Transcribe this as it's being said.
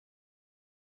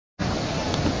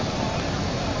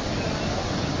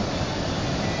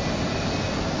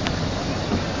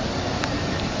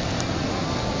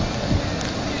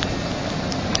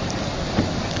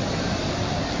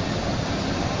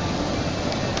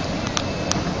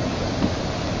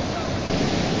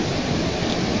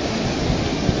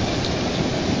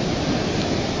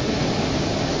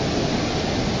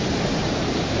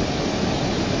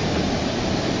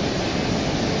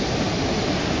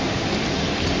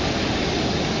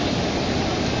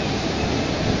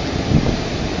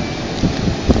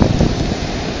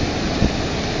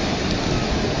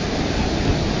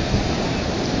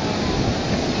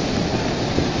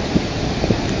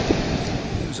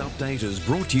update is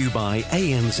brought to you by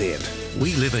ANZ.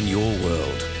 We live in your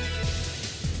world.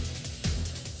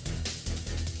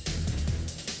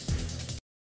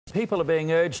 People are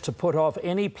being urged to put off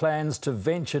any plans to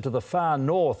venture to the far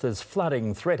north as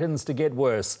flooding threatens to get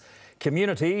worse.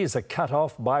 Communities are cut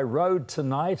off by road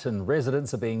tonight and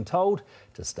residents are being told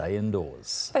to stay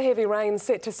indoors. The heavy rain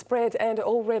set to spread and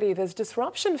already there's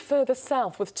disruption further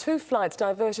south with 2 flights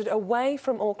diverted away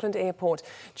from Auckland Airport.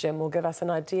 Jim will give us an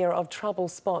idea of trouble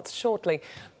spots shortly.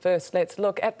 First, let's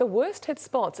look at the worst hit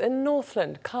spots in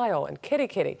Northland, Kaeo and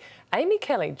Kerikeri. Amy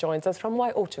Kelly joins us from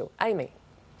Waiutu. Amy.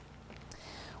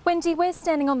 Wendy, we're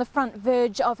standing on the front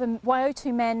verge of a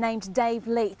Waiutu man named Dave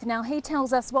Leith. Now, he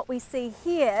tells us what we see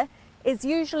here is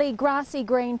usually grassy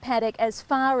green paddock as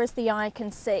far as the eye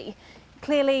can see.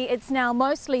 Clearly, it's now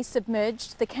mostly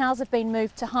submerged. The cows have been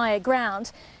moved to higher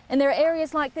ground. And there are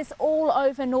areas like this all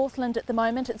over Northland at the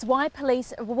moment. It's why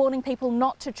police are warning people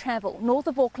not to travel north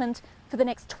of Auckland for the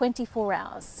next 24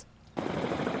 hours.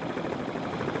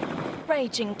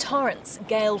 Raging torrents,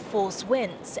 gale force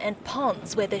winds and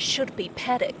ponds where there should be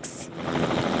paddocks.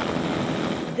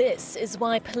 This is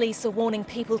why police are warning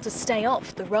people to stay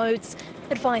off the roads,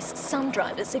 advice some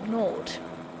drivers ignored.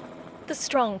 The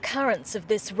strong currents of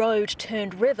this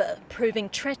road-turned river proving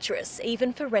treacherous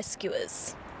even for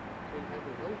rescuers.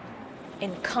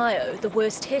 In Kaeo, the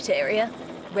worst hit area,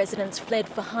 residents fled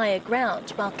for higher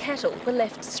ground while cattle were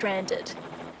left stranded.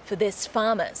 For this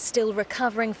farmer, still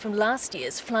recovering from last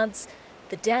year's floods,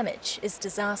 the damage is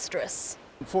disastrous.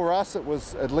 For us, it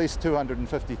was at least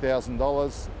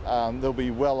 $250,000. There'll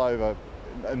be well over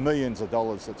millions of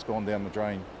dollars that's gone down the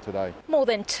drain today. More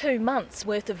than 2 months'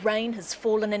 worth of rain has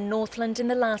fallen in Northland in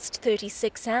the last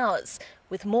 36 hours,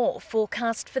 with more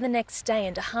forecast for the next day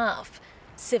and a half.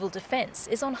 Civil Defence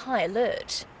is on high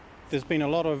alert. There's been a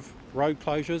lot of road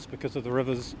closures because of the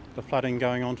rivers, the flooding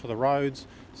going onto the roads,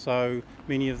 so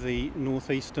many of the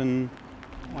northeastern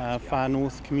far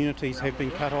north communities have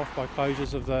been cut off by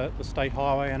closures of the state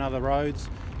highway and other roads,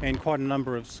 and quite a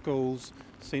number of schools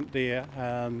sent their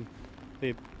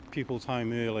pupils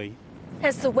home early.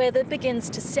 As the weather begins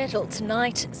to settle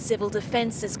tonight, Civil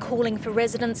Defence is calling for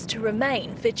residents to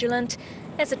remain vigilant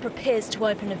as it prepares to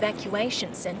open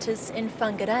evacuation centres in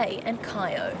Whangarei and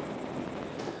Kaeo.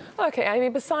 OK, Amy,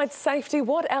 besides safety,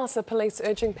 what else are police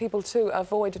urging people to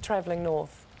avoid travelling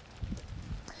north?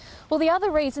 Well, the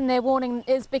other reason they're warning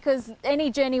is because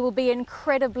any journey will be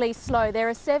incredibly slow. There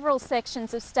are several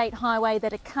sections of state highway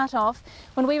that are cut off.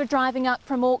 When we were driving up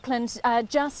from Auckland,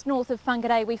 just north of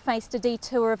Whangarei, we faced a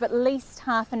detour of at least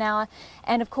half an hour.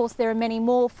 And of course, there are many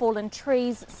more fallen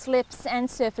trees, slips and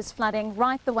surface flooding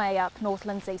right the way up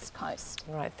Northland's east coast.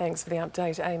 All right, thanks for the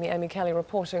update, Amy. Amy Kelly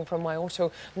reporting from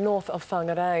Waiutu, north of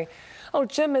Whangarei. Oh,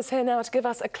 Jim is here now to give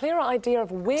us a clearer idea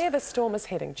of where the storm is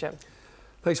heading, Jim.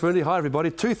 Thanks, Wendy. Hi, everybody.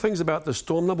 2 things about the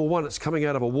storm. Number 1, it's coming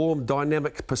out of a warm,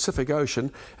 dynamic Pacific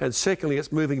Ocean. And secondly,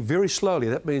 it's moving very slowly.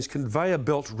 That means conveyor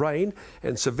belt rain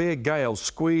and severe gales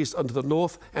squeezed into the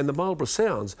north and the Marlborough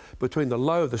Sounds between the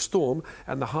low of the storm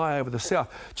and the high over the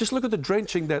south. Just look at the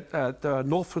drenching that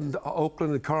Northland,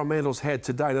 Auckland and Coromandels had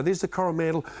today. Now, there's the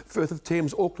Coromandel, Firth of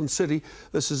Thames, Auckland City.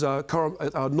 This is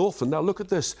Northland. Now, look at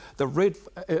this. The red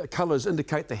colours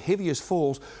indicate the heaviest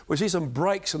falls. We see some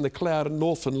breaks in the cloud in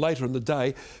Northland later in the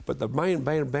day. But the main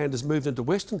band has moved into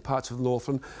western parts of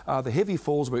Northland. The heavy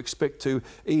falls we expect to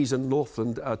ease in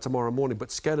Northland tomorrow morning,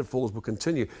 but scattered falls will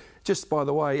continue. Just by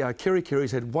the way,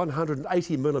 Kerikeri's had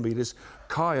 180 millimetres,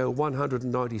 Kaeo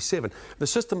 197. The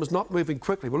system is not moving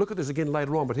quickly. We'll look at this again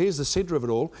later on, but here's the centre of it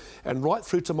all. And right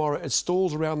through tomorrow, it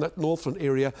stalls around that Northland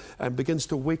area and begins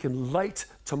to weaken late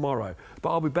tomorrow.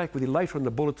 But I'll be back with you later in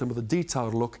the bulletin with a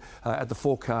detailed look at the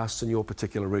forecasts in your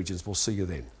particular regions. We'll see you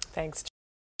then. Thanks.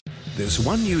 This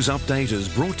One News update is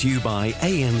brought to you by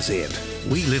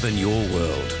ANZ. We live in your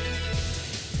world.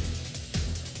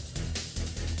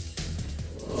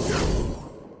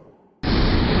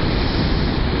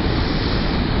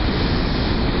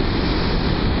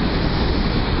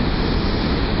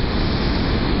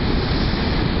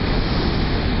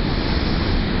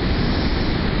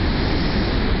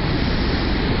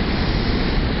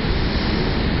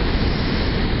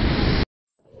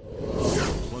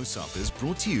 Close-Up is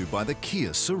brought to you by the Kia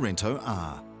Sorento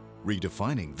R,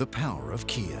 redefining the power of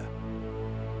Kia.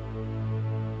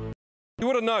 You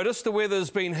would have noticed the weather's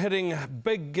been hitting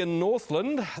big in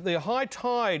Northland. The high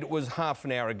tide was half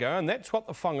an hour ago, and that's what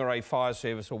the Whangarei Fire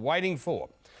Service are waiting for.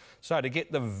 So to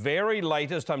get the very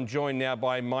latest, I'm joined now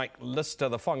by Mike Lister,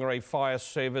 the Whangarei Fire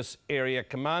Service Area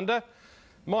Commander.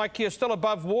 Mike, you're still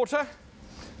above water?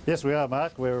 Yes, we are,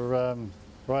 Mark. We're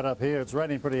right up here. It's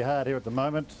raining pretty hard here at the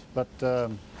moment, but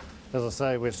as I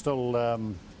say, we're still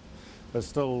we're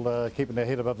still keeping our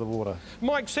head above the water.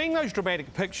 Mike, seeing those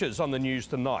dramatic pictures on the news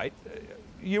tonight,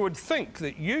 you would think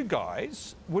that you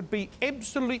guys would be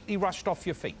absolutely rushed off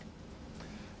your feet.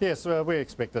 Yes, we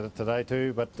expected it today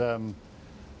too, but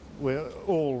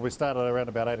we started around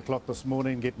about 8 o'clock this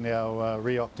morning, getting our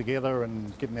REOC together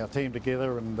and getting our team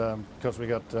together, and because we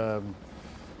got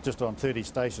just on 30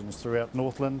 stations throughout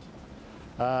Northland.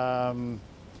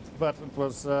 But it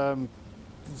was, it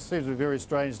seems to be very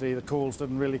strangely, the calls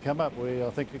didn't really come up. I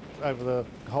think over the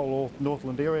whole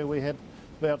Northland area we had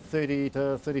about 30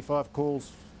 to 35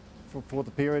 calls for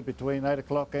the period between 8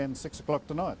 o'clock and 6 o'clock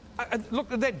tonight. Look,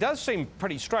 that does seem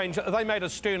pretty strange. They made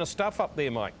us sterner stuff up there,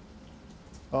 Mike.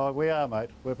 Oh, we are, mate.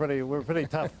 We're pretty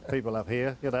tough people up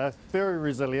here, you know, very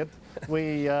resilient.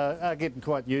 We are getting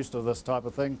quite used to this type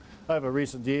of thing. Over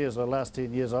recent years, the last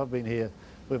 10 years I've been here,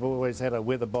 we've always had a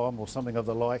weather bomb or something of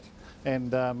the like,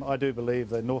 and I do believe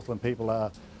the Northland people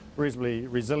are reasonably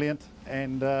resilient,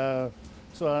 and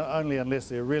so only unless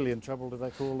they're really in trouble do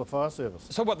they call the fire service.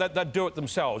 So what, they'd do it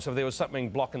themselves? If there was something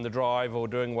blocking the drive or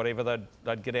doing whatever,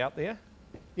 they'd get out there?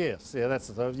 Yes, yeah, that's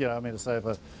the, you know, I mean to say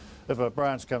if a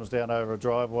branch comes down over a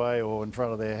driveway or in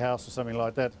front of their house or something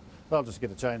like that, they'll just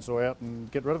get a chainsaw out and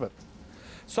get rid of it.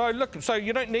 So look, so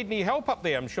you don't need any help up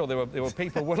there. I'm sure there were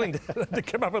people willing to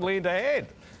come up and lend a hand.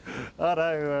 Oh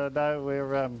no, no,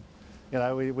 we're you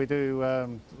know, we do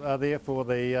are there for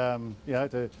the you know,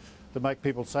 to make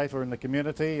people safer in the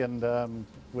community, and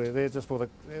we're there just for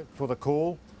the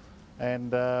call,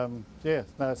 and yeah,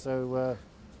 no, so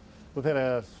we've had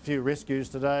a few rescues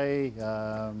today.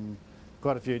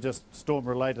 Quite a few just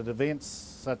storm-related events,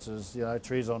 such as, you know,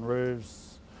 trees on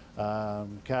roofs,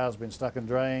 cars been stuck in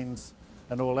drains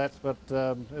and all that, but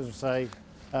as I say,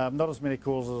 not as many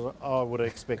calls as I would have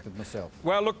expected myself.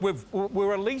 Well, look,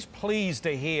 we're at least pleased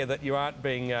to hear that you aren't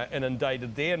being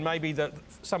inundated there, and maybe that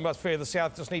some of us further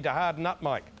south just need to harden up,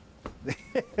 Mike.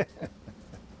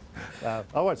 I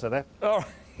won't say that. All right.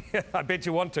 I bet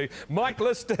you want to. Mike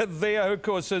Lister there, who of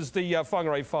course is the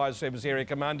Whangarei Fire Service Area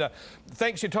Commander.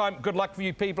 Thanks for your time. Good luck for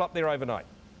you people up there overnight.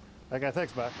 Okay,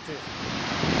 thanks, Mark. Cheers.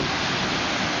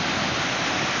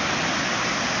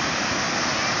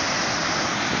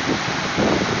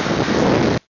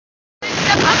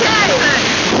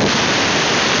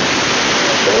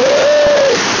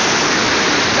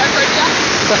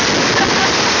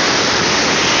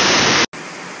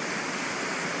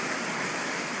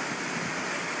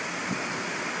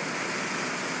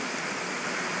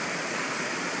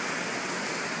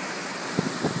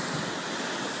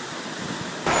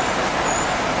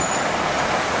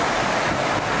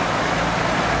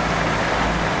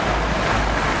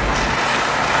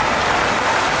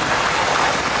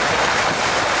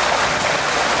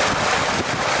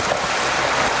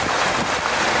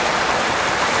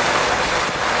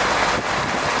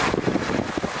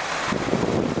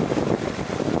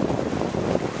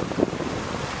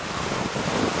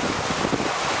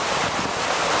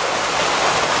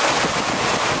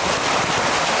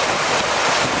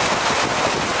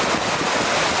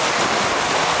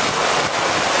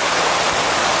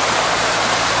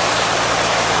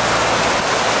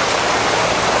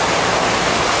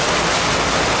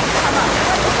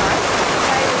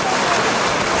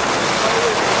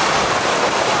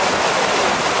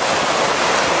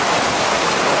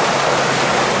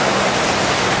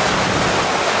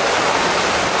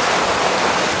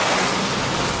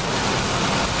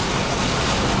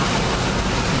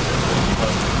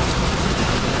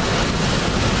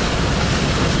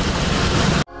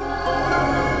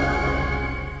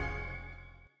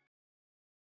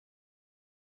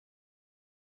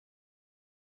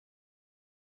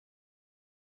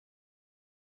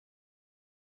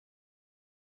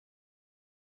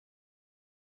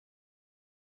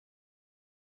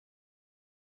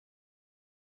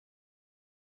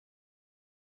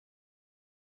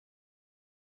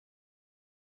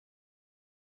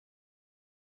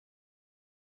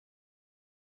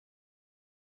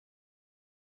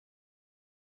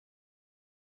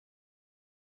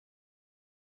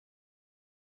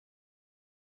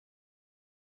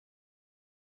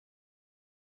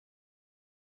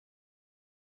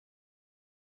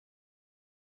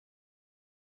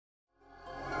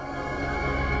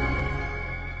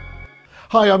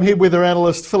 Hi, I'm Head Weather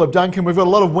Analyst Philip Duncan. We've got a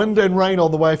lot of wind and rain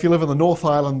on the way if you live in the North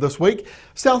Island this week.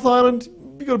 South Island,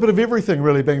 you've got a bit of everything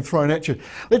really being thrown at you.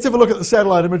 Let's have a look at the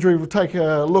satellite imagery. We'll take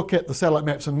a look at the satellite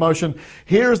maps in motion.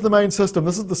 Here is the main system.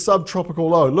 This is the subtropical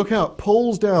low. Look how it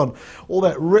pulls down all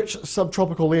that rich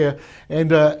subtropical air,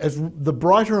 and as the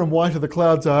brighter and whiter the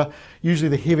clouds are, usually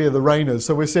the heavier the rain is.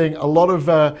 So we're seeing a lot of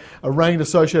rain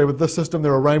associated with this system.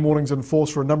 There are rain warnings in force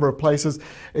for a number of places.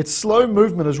 Its slow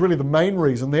movement is really the main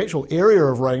reason. The actual area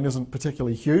of rain isn't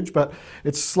particularly huge, but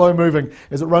it's slow moving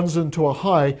as it runs into a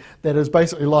high that is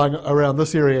basically lying around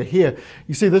this area here.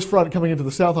 You see this front coming into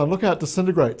the South Island. Look how it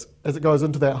disintegrates as it goes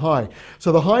into that high.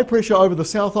 So the high pressure over the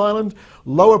South Island,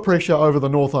 lower pressure over the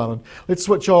North Island. Let's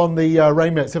switch on the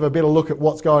rain maps, have a better look at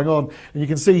what's going on. And you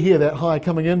can see here that high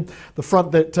coming in. The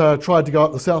front that tried to go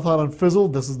up the South Island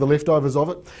fizzled. This is the leftovers of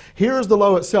it. Here is the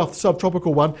low itself,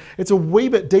 subtropical one. It's a wee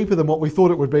bit deeper than what we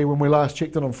thought it would be when we last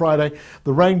checked it on Friday.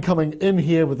 The rain coming in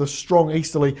here with a strong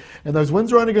easterly, and those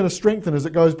winds are only going to strengthen as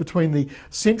it goes between the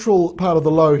central part of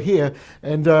the low here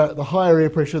and the higher air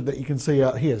pressure that you can see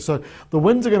out here. So the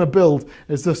winds are going to build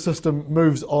as this system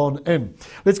moves on in.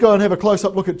 Let's go and have a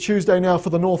close-up look at Tuesday now for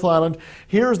the North Island.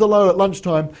 Here is the low at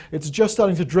lunchtime. It's just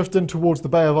starting to drift in towards the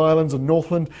Bay of Islands and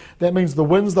Northland. That means the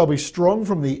winds, they'll be strong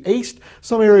from the east.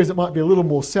 Some areas it might be a little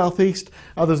more southeast,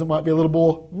 others it might be a little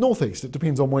more northeast. It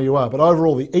depends on where you are. But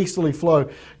overall, the easterly flow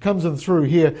comes in through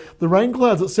here. The rain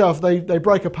clouds itself, they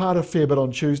break apart a fair bit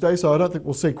on Tuesday, so I don't think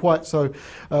we'll see quite so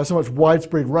much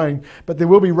widespread rain, but there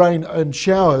will be rain and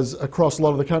showers across a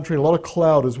lot of the country, and a lot of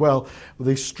cloud as well, with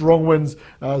these strong winds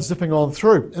zipping on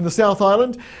through. In the South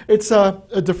Island, it's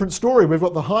a different story. We've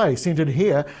got the high centred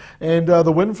here, and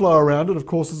the wind flow around it, of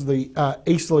course, is the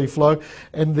easterly flow,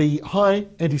 and the high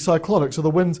anticyclonic. So the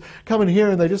winds come in here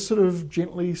and they just sort of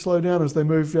gently slow down as they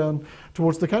move down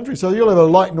towards the country. So you'll have a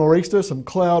light nor'easter, some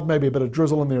cloud, maybe a bit of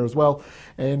drizzle in there as well.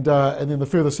 And then the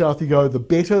further south you go, the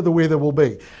better the weather will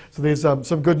be. So there's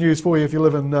some good news for you if you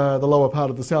live in the lower part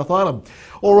of the South Island.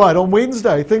 All right, on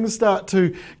Wednesday, things start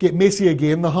to get messy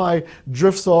again. The high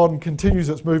drifts on, continues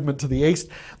its movement to the east.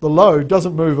 The low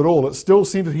doesn't move at all. It's still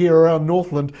centred here around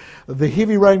Northland. The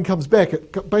heavy rain comes back.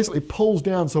 It basically pulls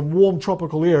down some warm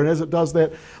tropical air, and as it does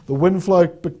that, the wind flow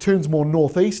turns more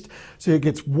northeast, so it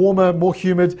gets warmer, more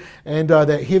humid, and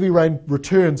that heavy rain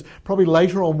returns probably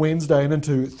later on Wednesday and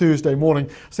into Thursday morning.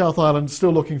 South Island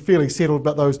still looking fairly settled,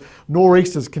 but those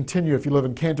nor'easters continue if you live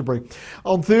in Canterbury.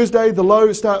 On Thursday, the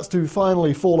low starts to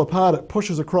finally fall apart. It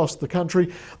pushes across the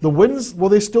country. The winds, well,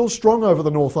 they're still strong over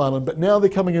the North Island, but now they're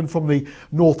coming in from the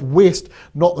northwest,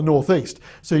 not the northeast.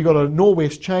 So you've got a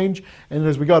northwest change, and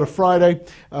as we go to Friday,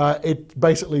 it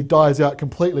basically dies out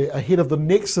completely ahead of the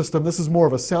next system. This is more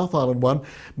of a South Island one,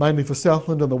 mainly for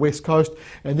Southland and the west coast,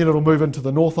 and then it'll move into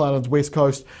the North Island's west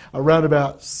coast around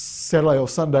about Saturday or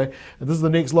Sunday, and this is the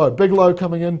next low. Big low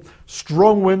coming in,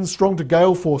 strong winds, strong to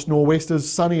gale force nor'westers,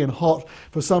 sunny and hot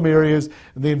for some areas,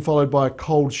 and then followed by a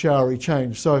cold showery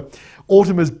change. So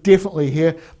autumn is definitely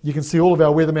here. You can see all of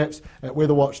our weather maps at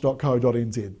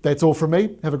weatherwatch.co.nz. That's all from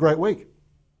me. Have a great week.